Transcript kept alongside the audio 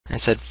I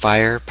said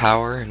fire,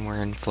 power, and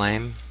we're in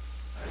flame.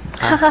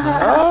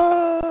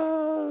 I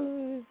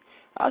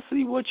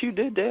see what you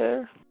did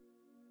there.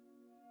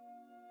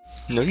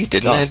 No, you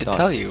didn't. I had to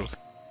tell you.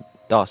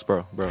 DOS,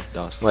 bro,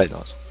 DOS. What?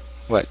 DOS.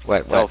 What?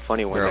 Oh,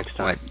 funny one bro, next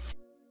time.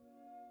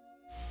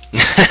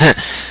 What?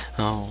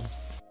 Oh.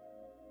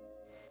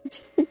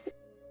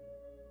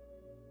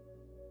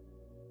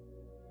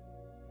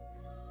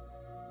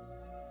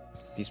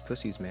 These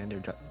pussies, man,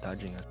 they're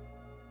dodging us.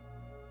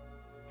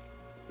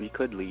 We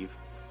could leave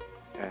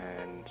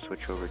and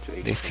switch over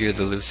to. They fear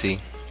the Lucy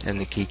and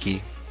the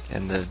Kiki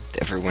and the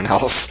everyone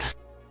else.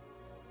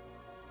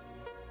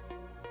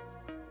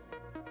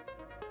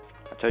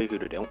 I'll tell you who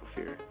they don't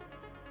fear.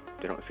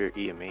 They don't fear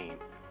Eamane.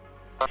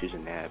 She's a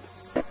nab.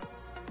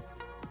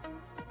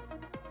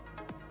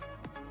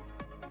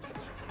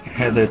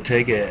 Heather,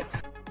 take it.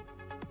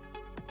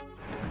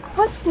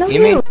 What? No,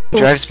 Eamane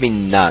drives me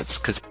nuts,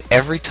 because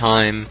every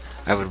time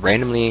I would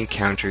randomly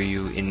encounter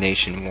you in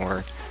Nation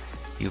War,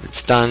 you would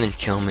stun and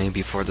kill me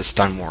before the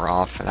stun wore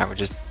off, and I would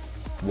just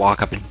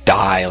walk up and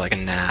die like a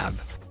nab.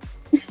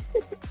 And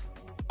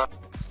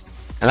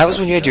that was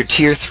when you had your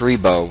tier 3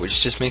 bow,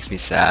 which just makes me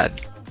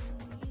sad.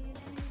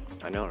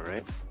 I know,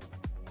 right?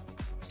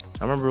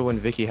 I remember when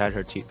Vicky had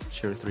her tier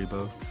 3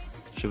 bow.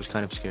 She was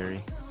kind of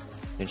scary.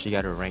 Then she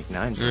got her rank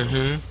 9 bow.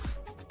 Mm-hmm.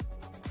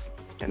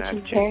 And I had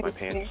to change my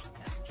pants.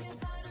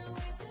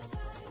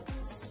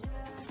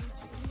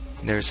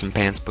 There's some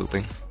pants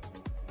pooping.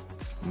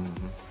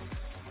 Mm-hmm.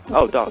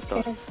 Oh, Doc.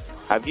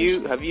 Have you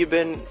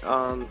been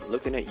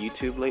looking at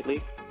YouTube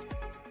lately?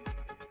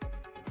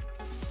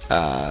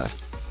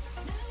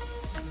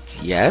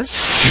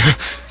 Yes?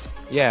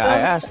 Yeah, I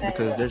asked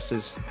because there's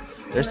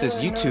this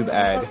YouTube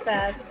ad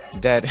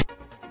that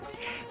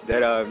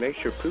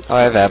makes your poop. Oh,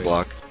 I have ad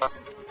block.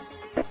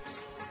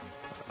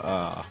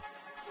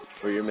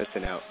 Or you're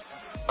missing out.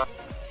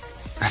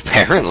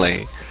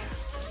 Apparently.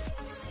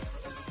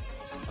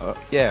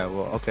 Yeah,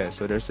 well, okay,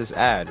 so there's this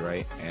ad,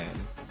 right, and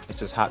it's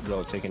this hot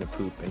girl taking a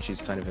poop, and she's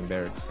kind of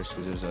embarrassed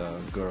because there's a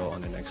girl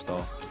on the next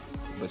stall,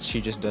 but she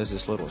just does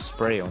this little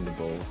spray on the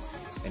bowl,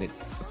 and it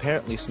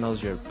apparently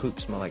smells your poop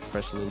smell like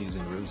fresh lilies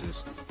and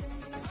roses.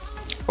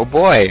 Oh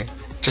boy,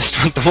 just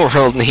what the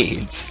world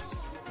needs.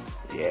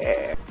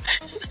 Yeah.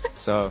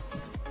 So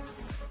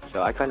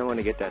I kind of want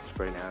to get that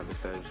spray now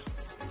because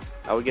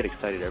I would get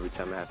excited every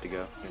time I have to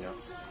go, you know,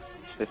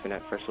 sniffing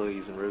at fresh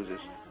lilies and roses.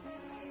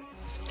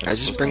 I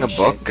just bring a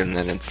book and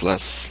then it's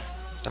less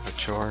of a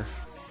chore.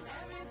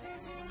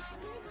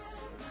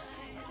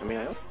 I mean,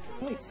 I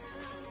only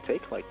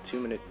take like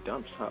 2-minute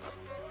dumps, huh?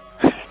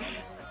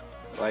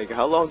 Like,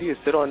 how long do you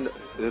sit on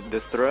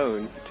the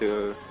throne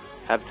to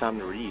have time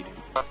to read?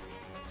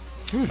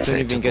 You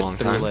couldn't even get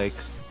through like.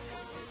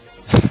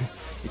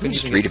 You couldn't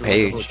just even read get a through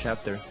the whole page.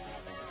 chapter.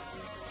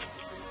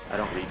 I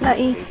don't read Not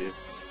many easy. pages.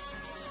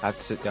 I have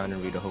to sit down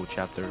and read a whole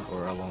chapter,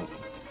 or I won't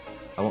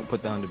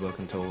put down the book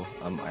until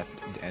I'm at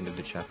the end of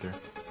the chapter.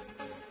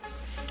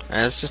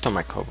 It's just on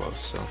my Kobo,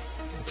 so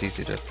it's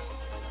easy to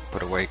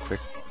put away quick.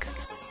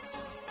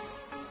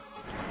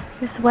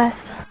 It's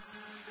West.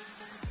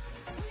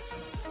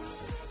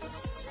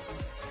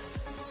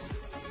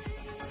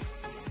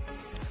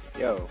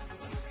 Yo,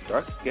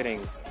 Dark's getting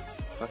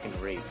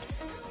fucking raped.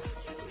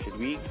 Should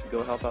we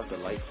go help out the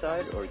light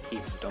side or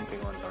keep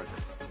dumping on Dark?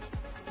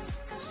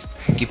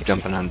 Keep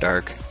dumping on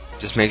Dark.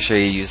 Just make sure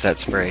you use that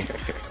spray.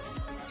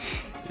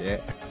 Yeah.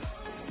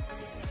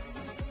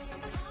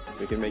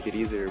 We can make it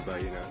easier by,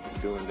 you know,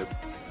 doing the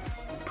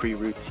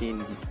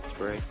pre-routine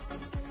spray.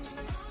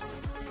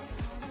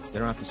 They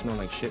don't have to smell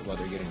like shit while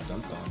they're getting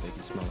dumped on. They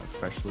can smell like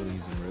fresh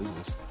lilies and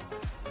roses.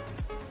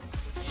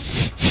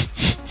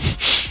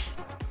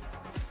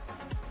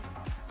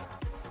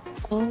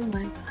 Oh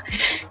my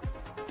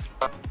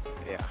god.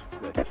 Yeah,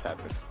 that just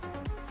happened.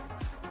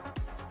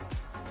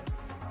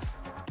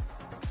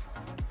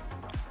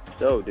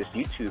 So, this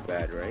YouTube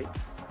ad, right?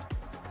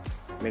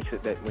 Makes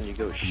it that when you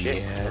go shit,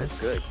 it Yes. smells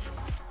good.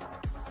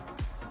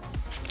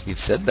 You've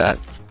said that.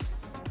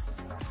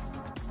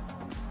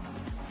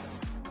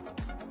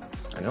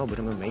 I know, but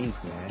I'm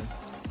amazed, man.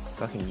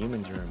 Fucking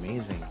humans are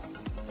amazing.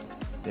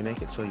 They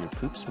make it so your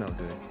poop smell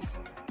good.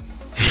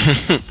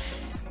 I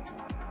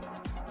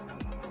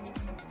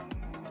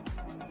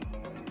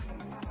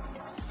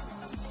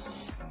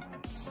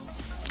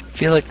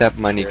feel like that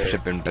money could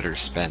have been better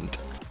spent.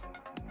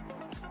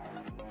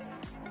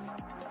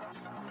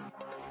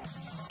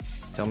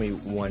 Tell me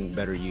one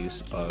better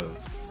use of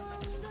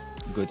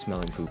good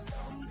smelling poop.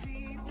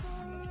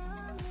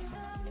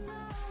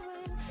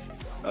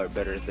 Or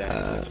better than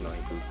good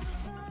smelling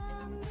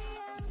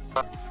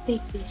poop.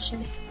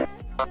 Vacation.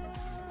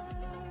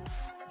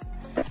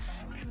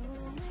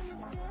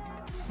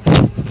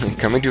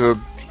 Coming to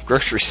a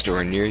grocery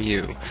store near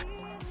you.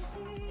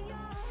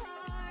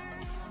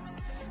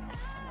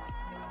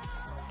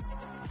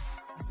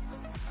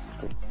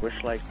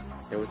 Wish like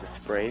there was a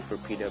spray for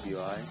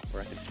PWI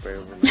where I could spray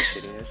over my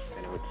shittiness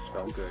and it would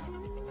smell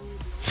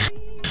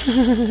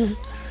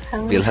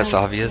good. Be less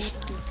obvious.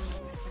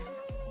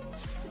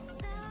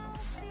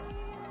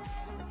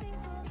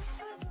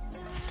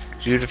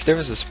 Dude, if there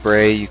was a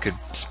spray you could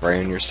spray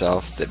on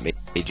yourself that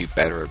made you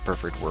better at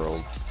Perfect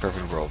World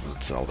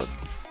would sell it.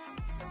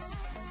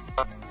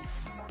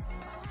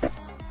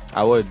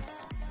 I would.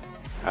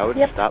 I would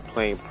Yep. stop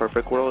playing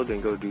Perfect World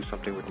and go do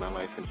something with my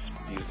life and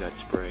use that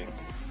spray.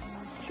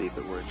 See if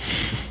it works.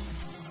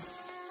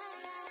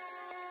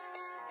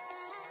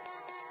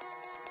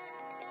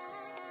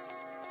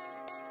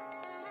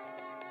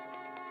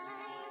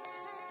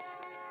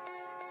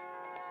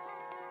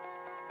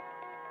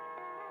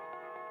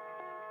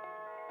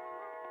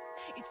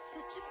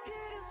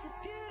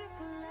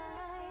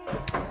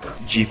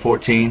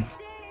 G14.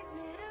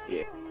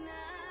 Yeah.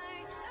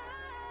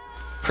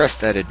 Press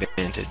that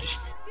advantage.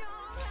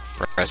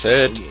 Press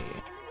it. Yeah.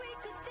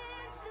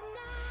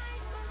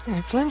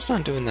 Hey, Flame's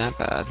not doing that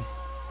bad.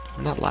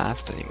 Not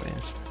last,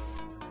 anyways.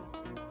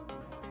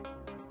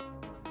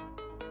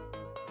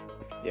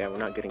 Yeah, we're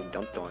not getting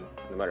dumped on,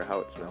 no matter how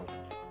it smells.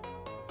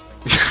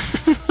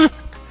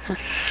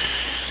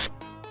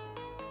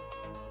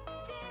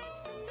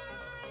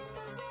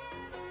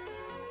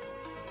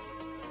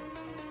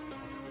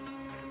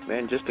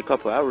 Man, just a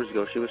couple hours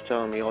ago, she was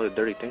telling me all the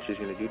dirty things she's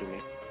gonna do to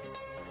me.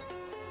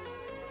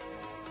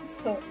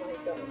 Oh my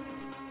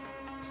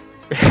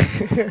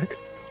god.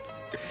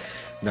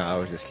 No, I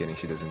was just kidding.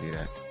 She doesn't do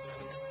that.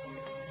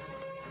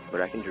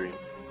 But I can dream.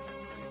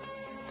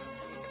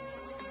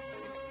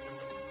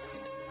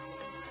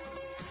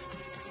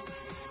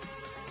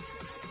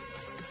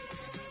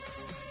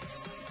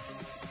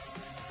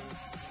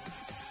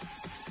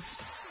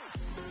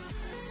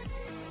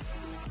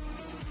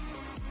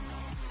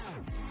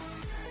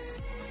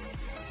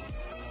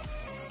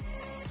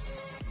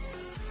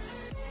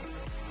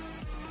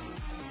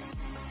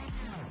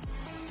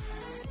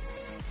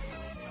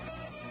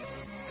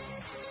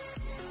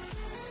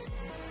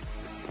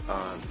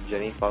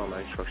 Jenny, follow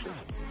my instructions.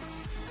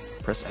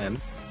 Press M.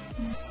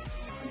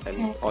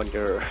 And on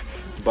your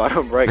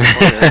bottom right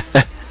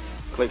corner,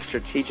 click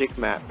strategic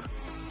map.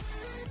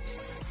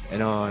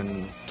 And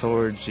on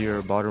towards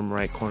your bottom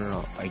right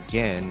corner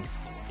again,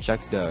 check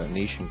the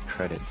nation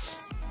credits.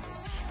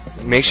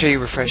 Make sure you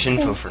refresh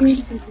info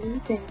first.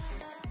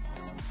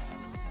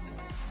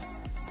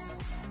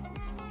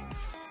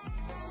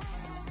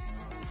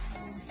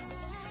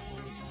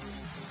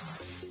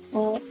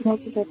 Well,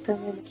 mokes are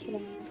permanent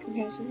killing.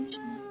 Congratulations.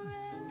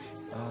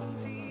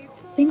 I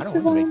Thanks don't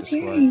for want to make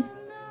the volunteering.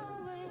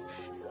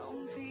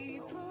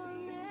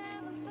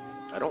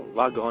 I don't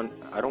log on.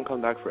 I don't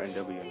come back for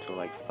NW until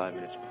like 5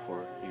 minutes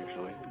before,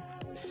 usually.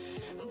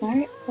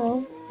 Alright,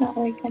 well, not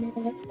like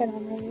anyone that's been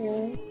on really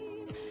early.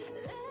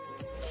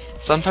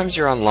 Sometimes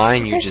you're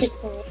online, you just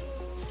Perfect.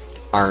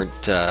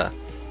 aren't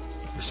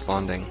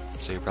responding,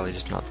 so you're probably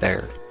just not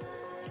there.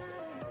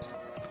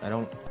 I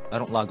don't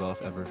log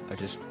off ever. I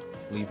just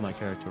leave my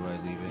character where I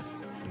leave it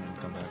and then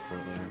come back for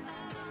it later.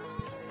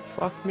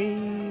 Fuck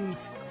me.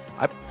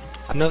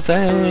 No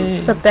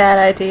thanks. It's a bad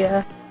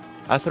idea.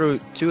 I threw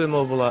 2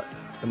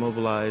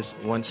 immobilized,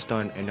 1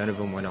 stun, and none of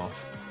them went off.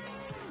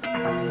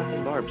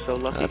 Fucking Barb, so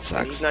lucky. That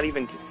sucks. He's not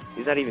even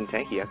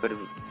tanky. I could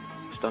have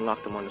stun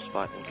locked him on the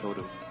spot and killed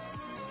him.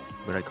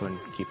 But I couldn't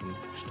keep him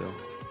still.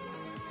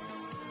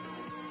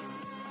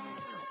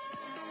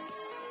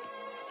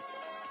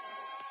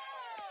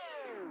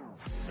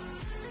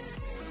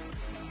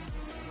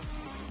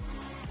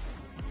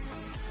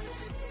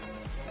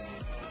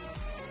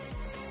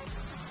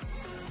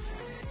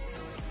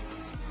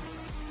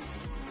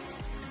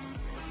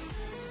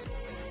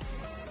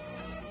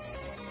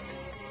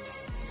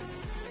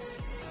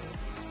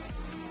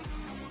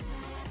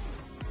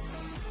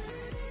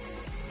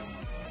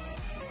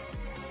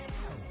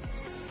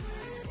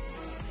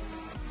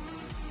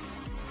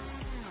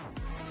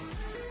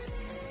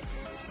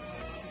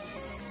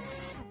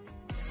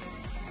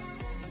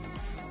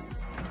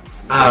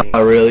 Ah,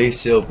 really?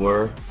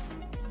 Silver.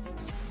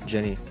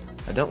 Jenny,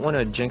 I don't want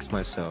to jinx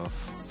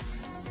myself,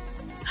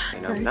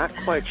 And I'm not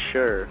quite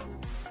sure.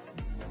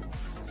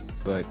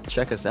 but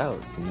check us out.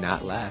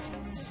 Not last.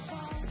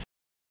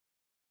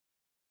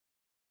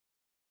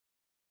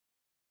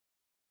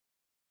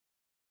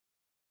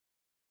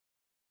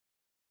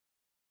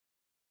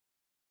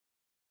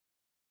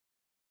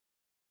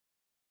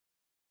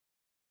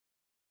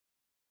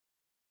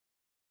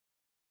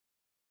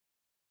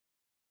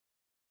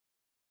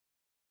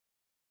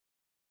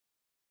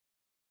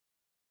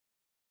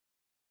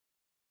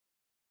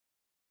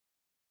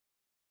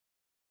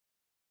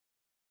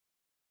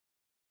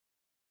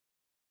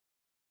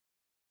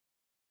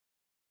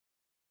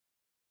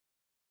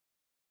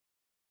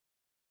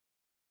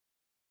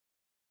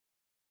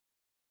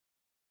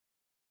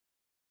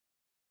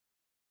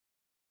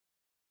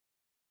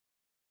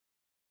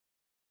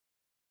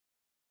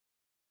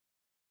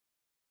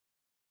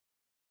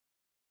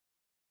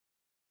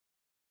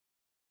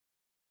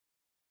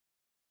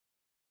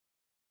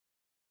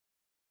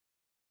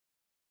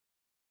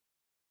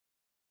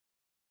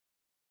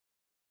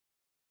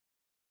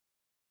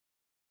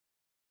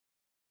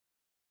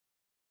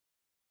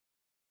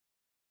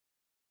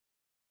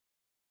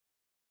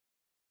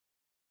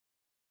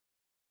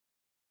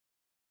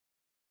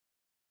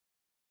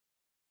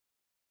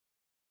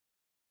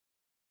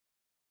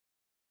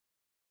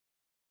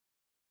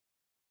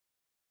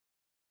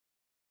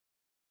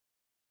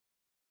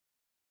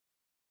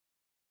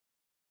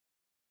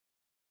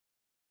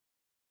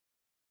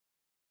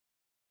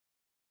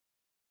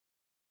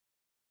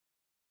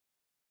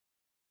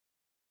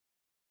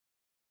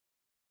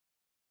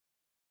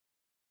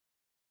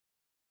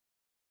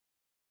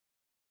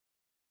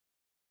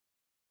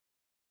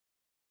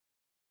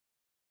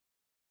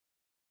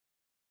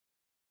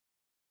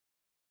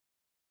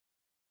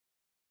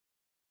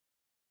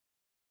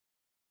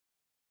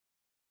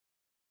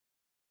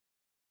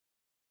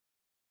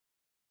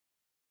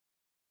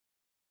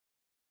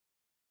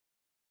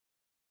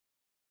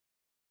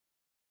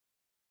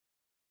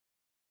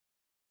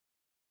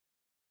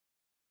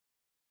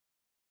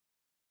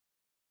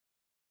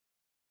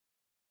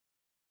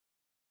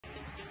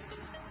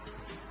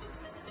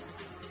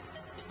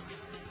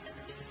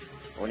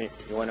 You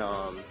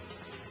wanna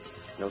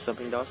know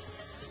something, dog?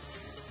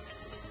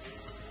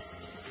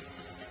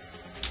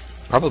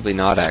 Probably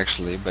not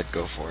actually, but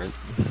go for it.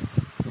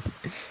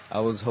 I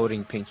was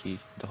holding Pinky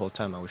the whole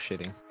time I was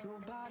shitting.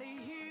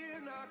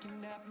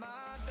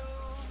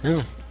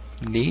 Oh,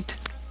 neat.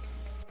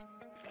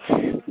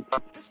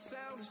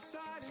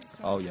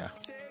 Oh yeah.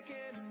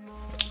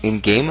 In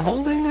game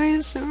holding, I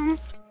assume?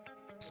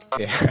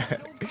 Yeah.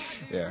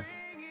 Yeah.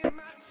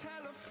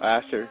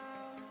 I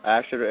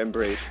asked her to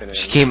embrace, and then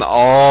She came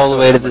all the So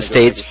way I'm to gonna the go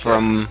States take a shit.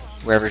 from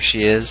wherever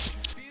she is.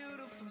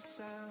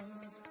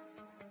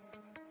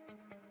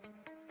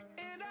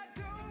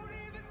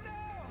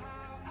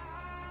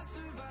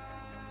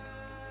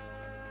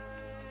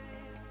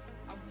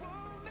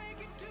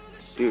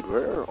 Dude,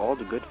 where are all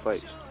the good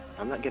fights?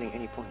 I'm not getting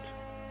any points.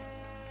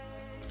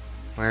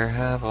 Where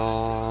have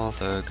all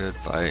the good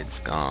fights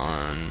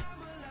gone?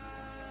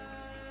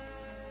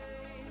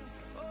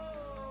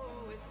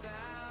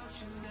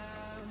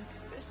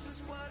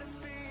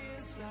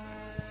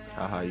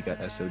 Haha, you got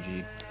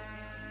SOG.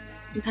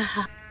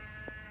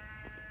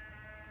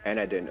 And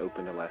I didn't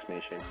open the last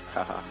nation.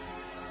 Haha.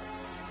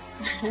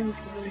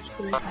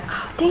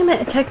 Damn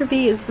it, Attacker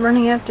B is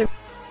running after.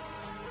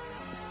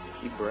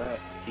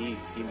 He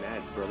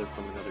mad brother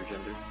from another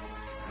gender.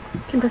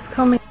 You can just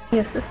call me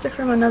a sister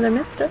from another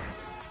mister.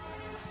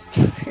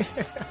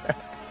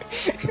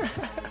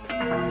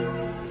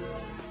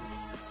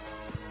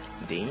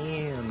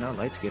 Damn, now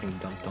Light's getting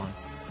dumped on.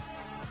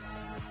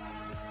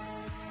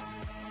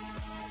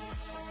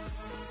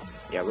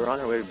 Yeah, we're on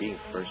our way to being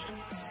first.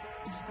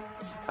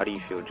 How do you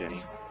feel, Jenny?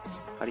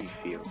 How do you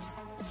feel?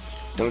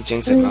 Don't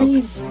jinx it,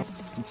 Moke.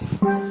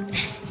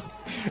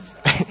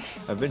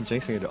 I've been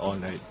jinxing it all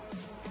night.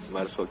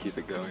 Might as well keep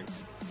it going.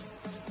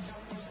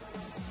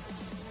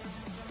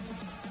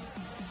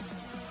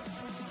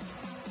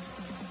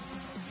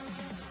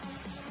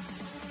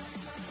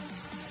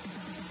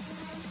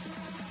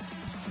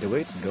 The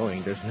way it's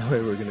going, there's no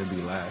way we're gonna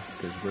be last,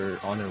 because we're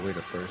on our way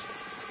to first.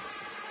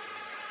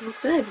 Well,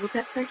 good. We'll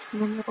get first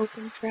and then we'll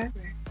open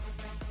forever.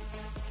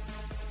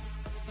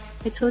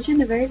 I told you in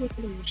the very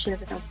beginning you should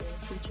have been open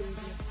since you were the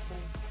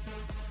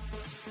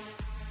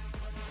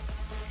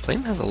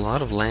Flame has a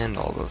lot of land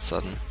all of a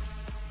sudden.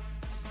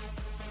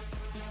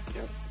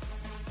 Yep.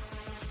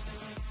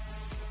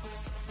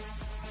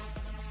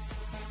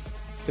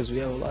 Because we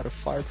have a lot of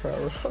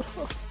firepower.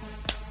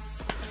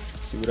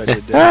 See what I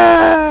did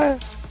there?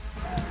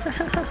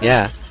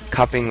 Yeah,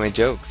 copying my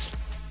jokes.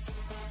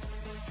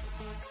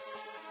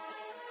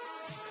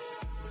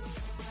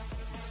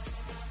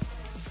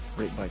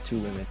 Raped by 2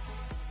 women.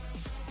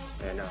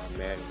 And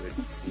man with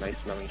nice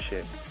smelling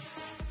shit.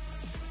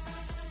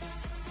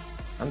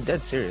 I'm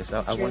dead serious.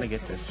 I want to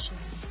get this. Transformation.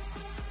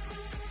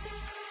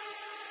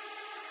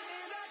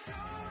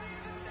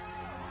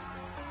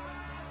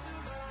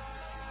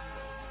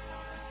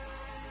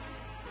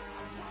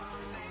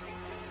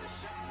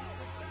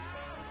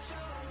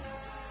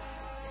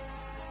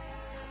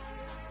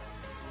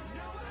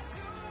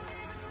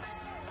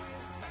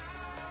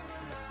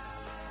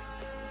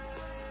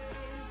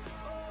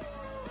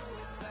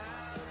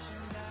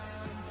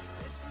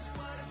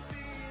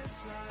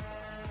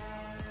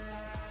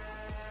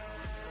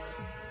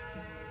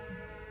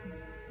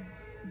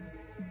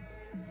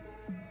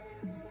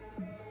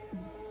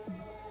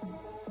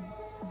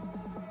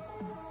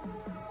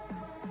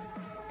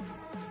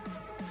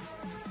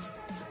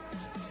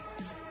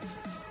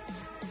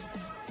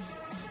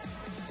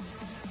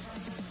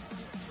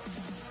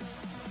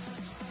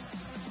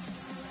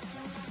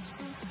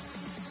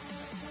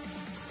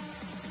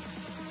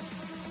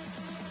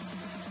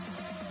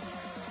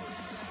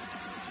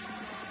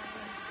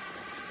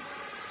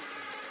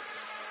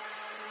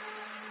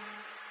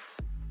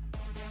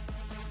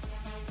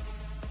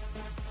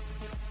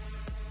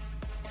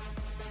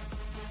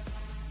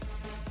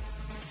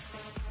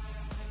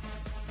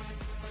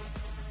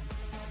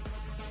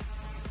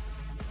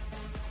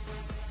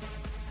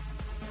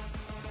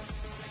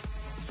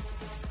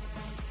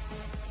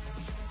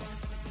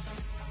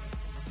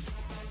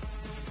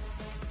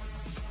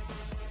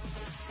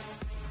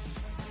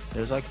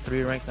 There's like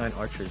 3 rank 9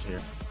 archers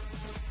here.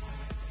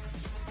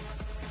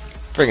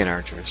 Friggin'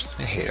 archers.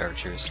 I hate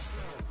archers.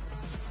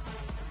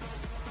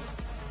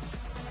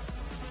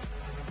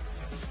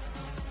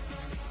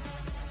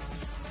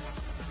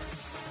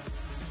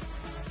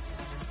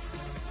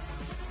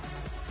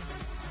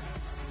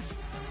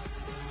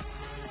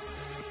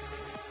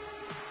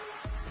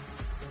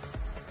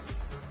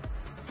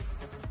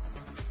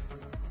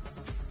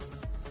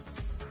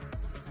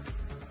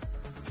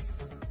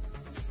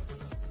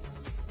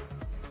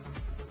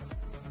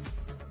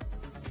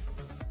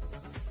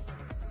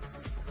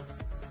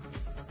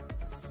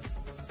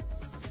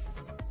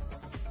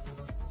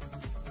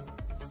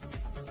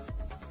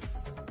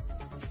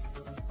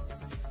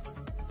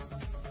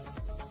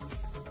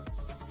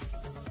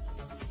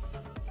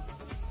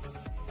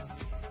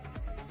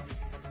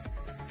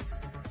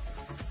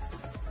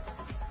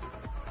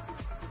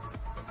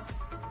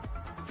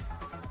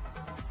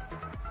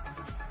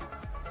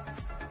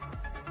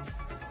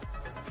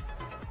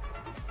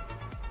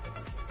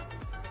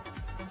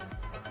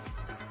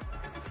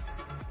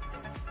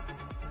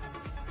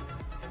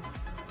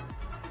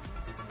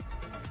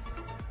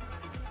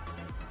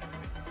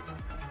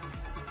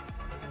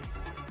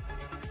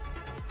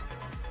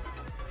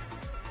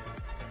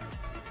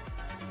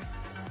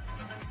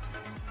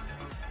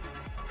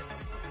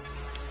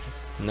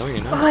 No, you're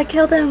Oh, not. I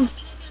killed him!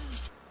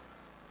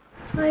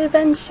 I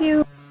avenged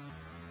you!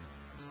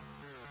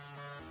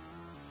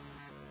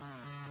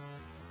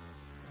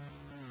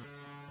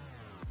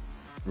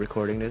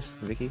 Recording this,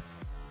 Vicky?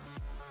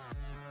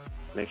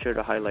 Make sure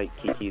to highlight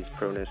Kiki's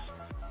proness.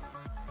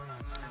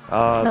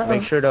 Uh-oh.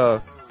 Make sure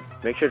to...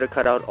 Make sure to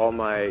cut out all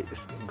my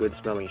good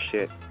smelling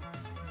shit.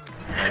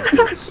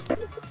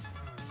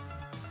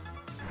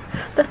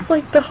 That's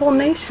like the whole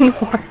nation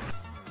war.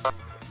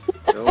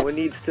 No one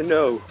needs to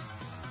know.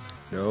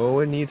 No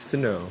one needs to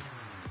know.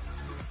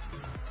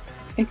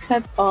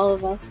 Except all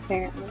of us,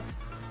 apparently.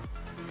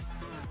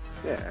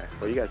 Yeah,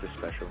 well, you guys are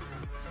special.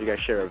 You guys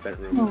share a vent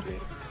room Oh. with me.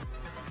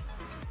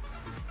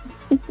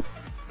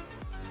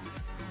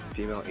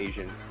 Female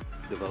Asian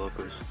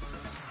developers.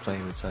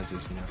 Playing with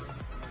sizes, you know.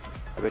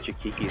 I bet you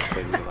Kiki has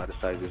played with a lot of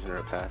sizes in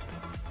her past.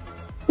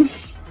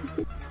 It's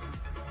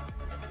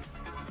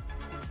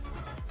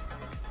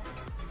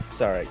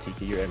alright,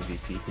 Kiki, you're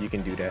MVP. You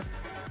can do that.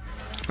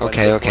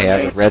 Okay, okay,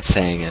 I regret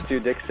saying it. 2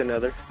 dicks to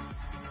another.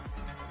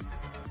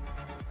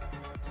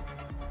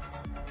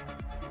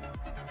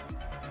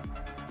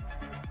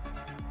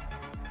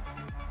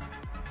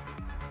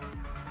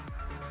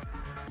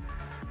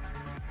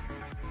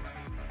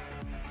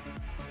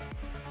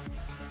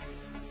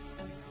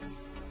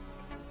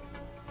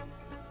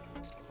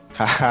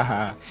 Ha ha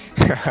ha.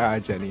 Ha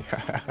Jenny. Ha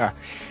ha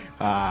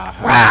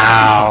ha.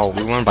 Wow,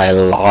 we won by a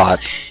lot.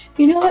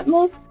 You know what,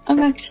 Mo? I'm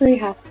actually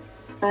happy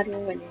glad we're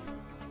winning.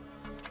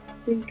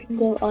 So you can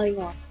go all you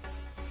want.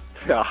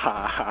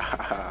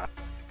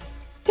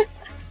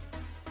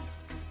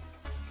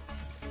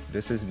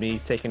 This is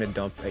me taking a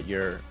dump at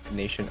your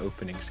nation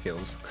opening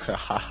skills. Ha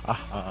ha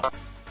ha.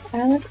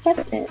 I'll accept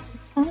it.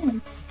 It's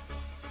fine.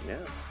 Yeah,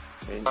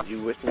 and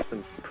you witnessed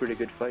some pretty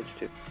good fights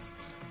too.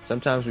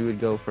 Sometimes we would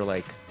go for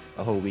like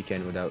a whole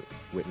weekend without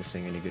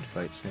witnessing any good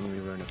fights, and we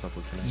run a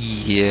couple tonight.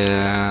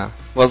 Yeah.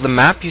 Well, the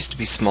map used to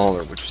be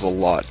smaller, which was a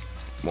lot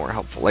more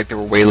helpful. Like, there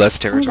were way less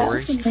Oh, that was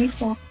territories. a nice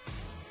battle.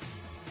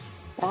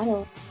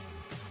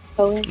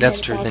 Go in, That's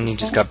get true, then you 1,000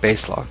 just points. got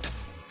base locked.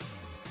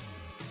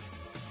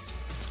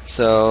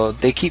 So,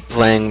 they keep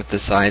playing with the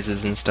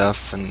sizes and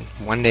stuff, and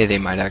one day they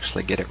might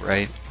actually get it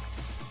right.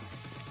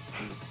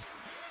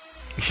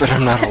 But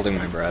I'm not holding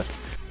my breath.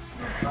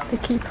 They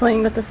keep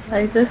playing with the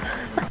sizes.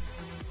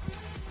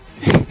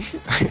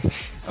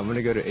 I'm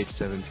gonna go to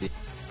H17.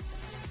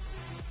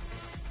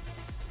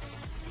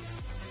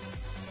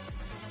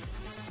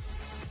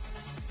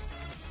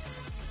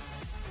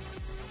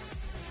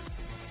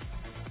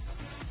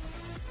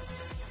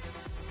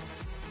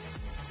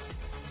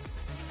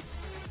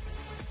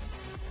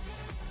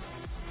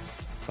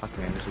 Fuck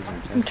man, this is I'm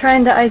intense.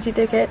 trying to IG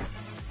dig it.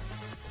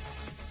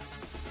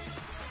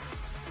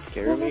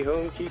 Carry me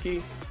home,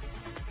 Kiki.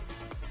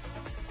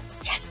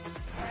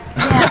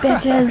 Yeah,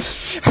 bitches.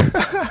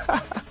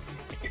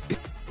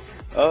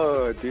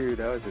 Oh, dude,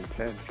 that was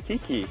intense.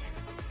 Kiki,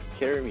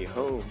 carry me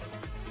home.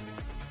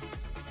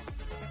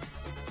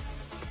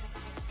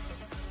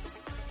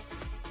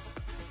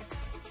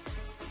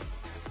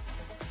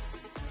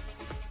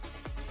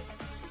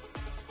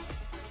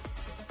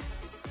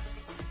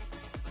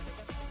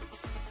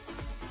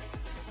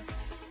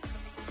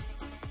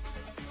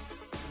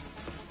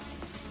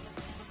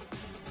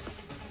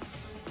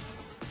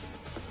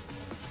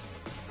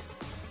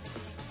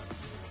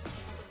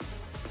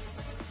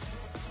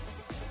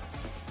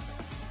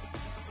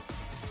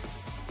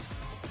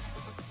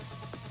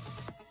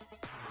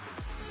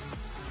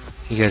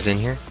 You guys in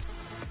here?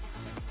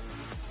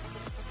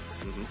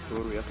 Mm-hmm.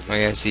 What do we have to Oh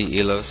yeah, I see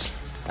Elos.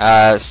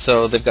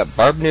 So they've got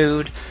Barb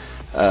Nude,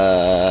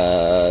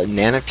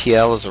 Nana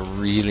PL is a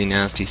really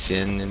nasty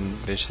sin and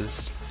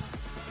vicious.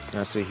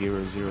 I say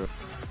hero 0.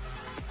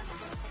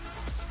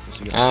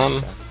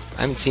 I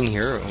haven't seen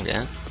Hero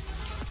yet.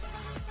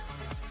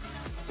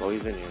 Well,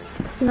 he's in here.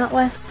 Not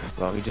West.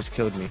 Well, he just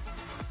killed me.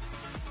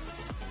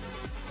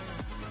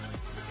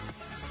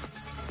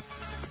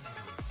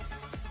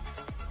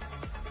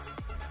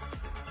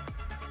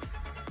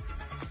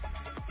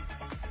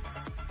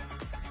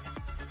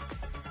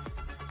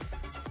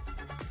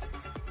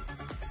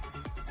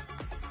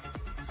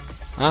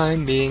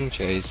 I'm being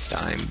chased,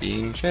 I'm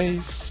being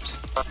chased.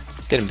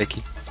 Get him,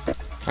 Vicky.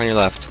 On your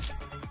left.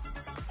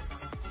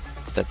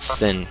 That's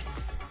Sin.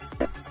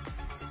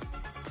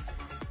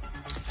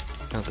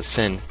 No, the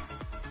Sin.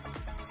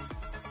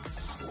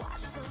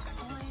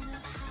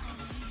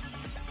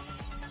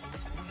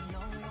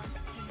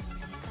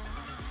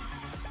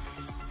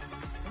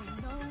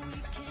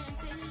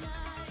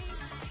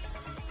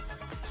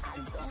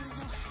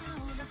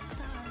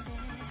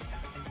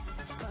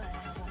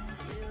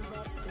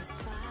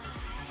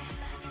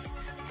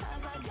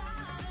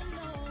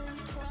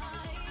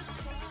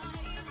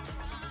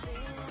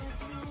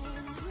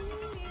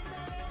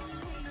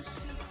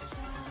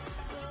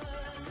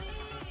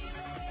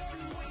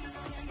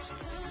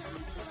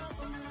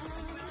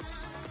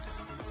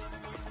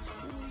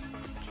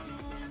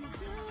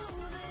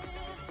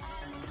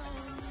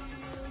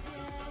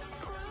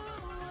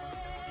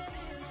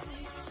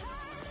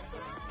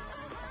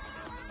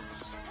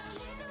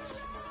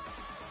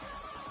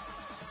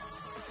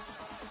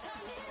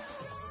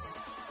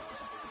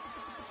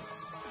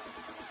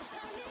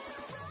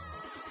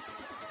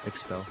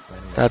 epic spell. By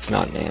the way. That's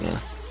not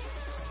Nana.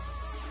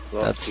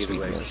 Well, That's either Sweet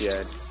way, Mist. she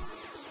had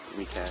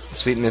recast.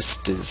 Sweet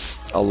Mist is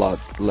a lot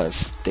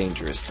less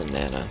dangerous than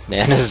Nana.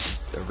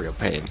 Nana's a real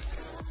pain.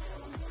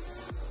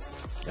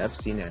 I've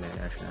seen that in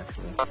action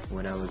actually.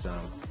 When I was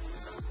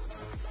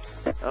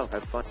Oh,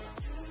 have fun.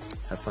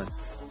 have fun.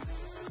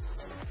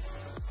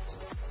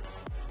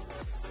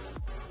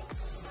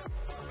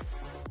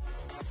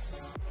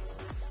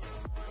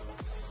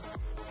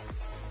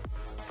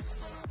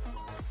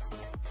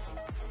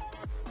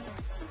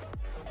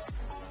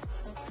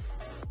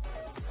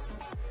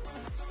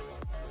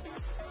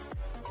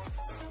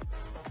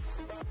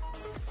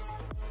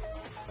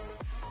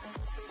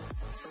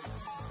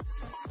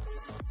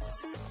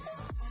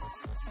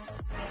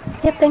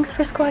 Yep, thanks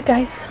for squad,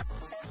 guys.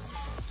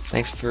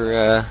 Thanks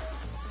for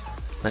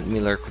letting me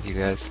lurk with you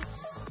guys.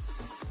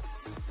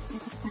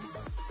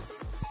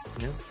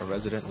 Yeah, a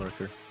resident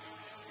lurker.